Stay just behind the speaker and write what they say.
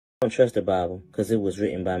Don't trust the Bible, because it was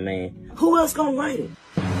written by man. Who else gonna write it?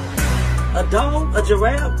 A dog? A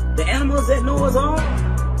giraffe? The animals that Noah's Ark?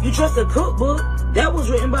 You trust a cookbook? That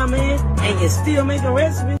was written by man, and you're still making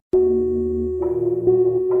recipes?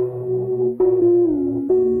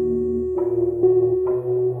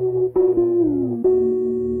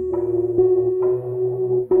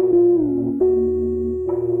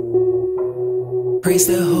 Praise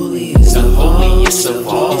the holiest of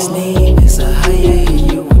all. His name is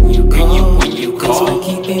Ahch. When you call, for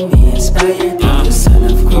keeping me inspired. The Son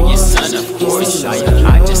of course.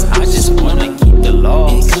 I just wanna keep the law.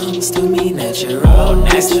 It comes to me natural.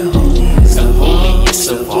 Praise the holiest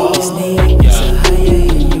of all. His name is Ahch.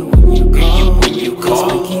 When you call,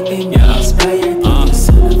 for keeping me inspired. The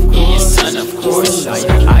Son of course.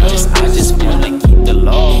 I just wanna keep the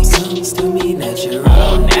law. It comes to me natural.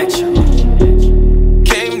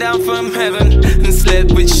 From heaven and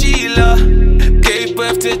slept with Sheila. Gave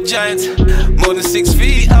birth to giants more than 6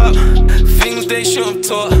 feet up. Things they should have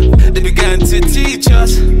taught, they began to teach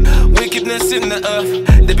us. Wickedness in the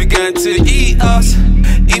earth, they began to eat us.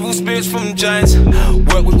 Evil spirits from giants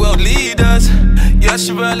work with world leaders.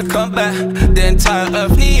 Ya-Ahla, come back, the entire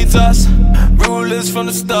earth needs us. Rulers from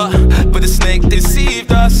the start, but the snake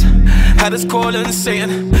deceived us. Had us calling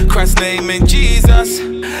Satan, Christ's name ain't Jesus.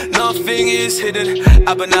 Nothing is hidden,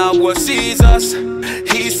 but now what sees us?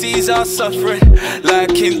 He sees our suffering,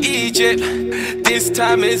 like in Egypt. This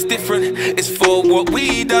time is different, it's for what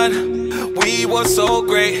we done. We were so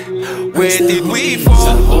great, where did we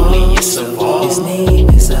fall? His name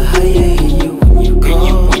is Ahch.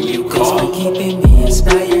 When you call, for keeping me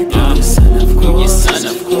inspired. The Son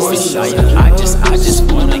of course. I just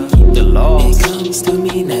wanna keep the law. It comes to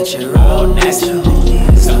me natural. The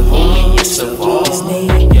holiest of all. His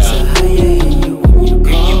name is Ahch.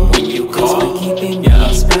 When you call, for keeping me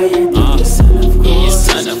inspired. The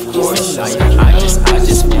Son of course. I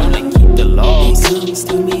just wanna keep the law. It comes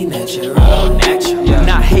to me natural.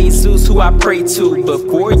 Not Jesus who I pray to, but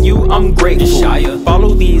for you I'm grateful.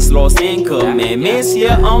 Follow these laws and commandments,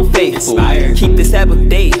 yeah, I'm faithful. Keep the Sabbath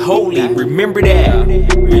day holy, remember that.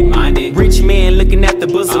 Reminded. Rich man looking at the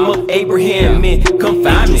bosom of Abraham, man,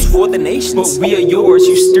 confinements for the nations. But we are yours,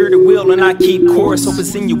 you stir the wheel and I keep course. Hope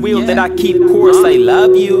it's in your will that I keep course. I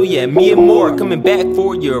love you, yeah, me and more. Coming back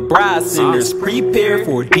for your bride, sinners prepare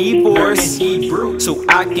for divorce. So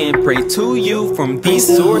I can pray to you from this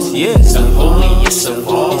source, yes. The holiest of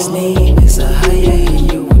all. His name is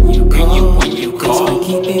Ahch. When you call, for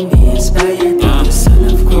keeping me inspired. The Son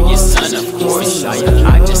of course.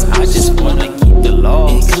 I just wanna keep the law.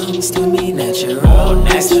 It comes to me natural. The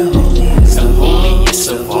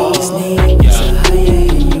holiest of all. His name is Ahch.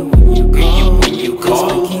 When you call,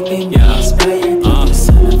 for keeping me inspired. The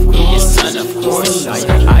Son of course. I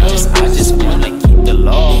just wanna keep the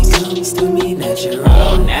law. It comes to me natural.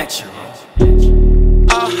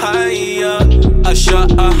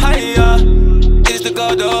 Ahch is the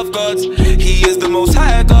God of gods. He is the most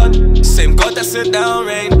high God. Same God that sent down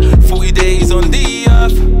rain 40 days on the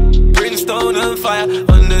earth. Brimstone and fire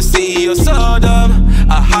on the sea of Sodom.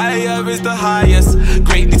 Ahch is the highest,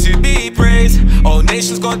 greatly to be praised. All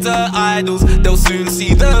nations got their idols, they'll soon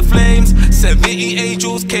see the flames. 70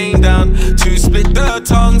 angels came down to split the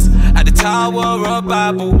tongues at the Tower of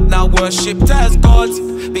Babel, now worshipped as gods.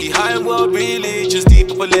 Behind world religions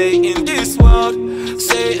depopulating this world.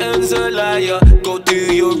 Satan's a liar, go do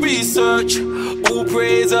your research. All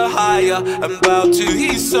praise a higher and bow to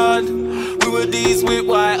his son. Who are these with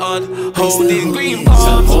white on, holding green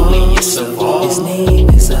palms? The holiest of all. His name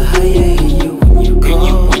is Ahch.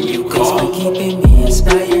 When you call, for keeping me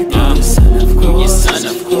inspired. The Son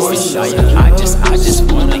of course. I just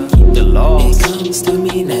wanna keep the law. It comes to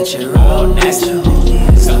me natural. The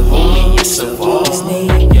holiest of all. His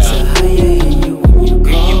name is Ahch.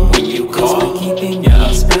 When you call, for keeping me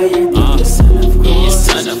inspired. The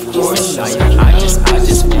Son of course. I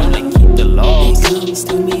just wanna keep the law. It comes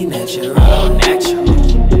to me natural.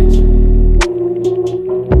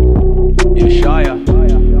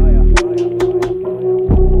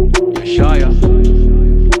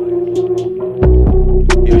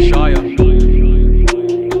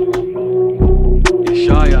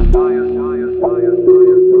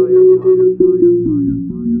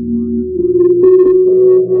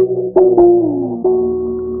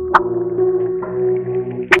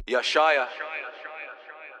 Ya-Ahla.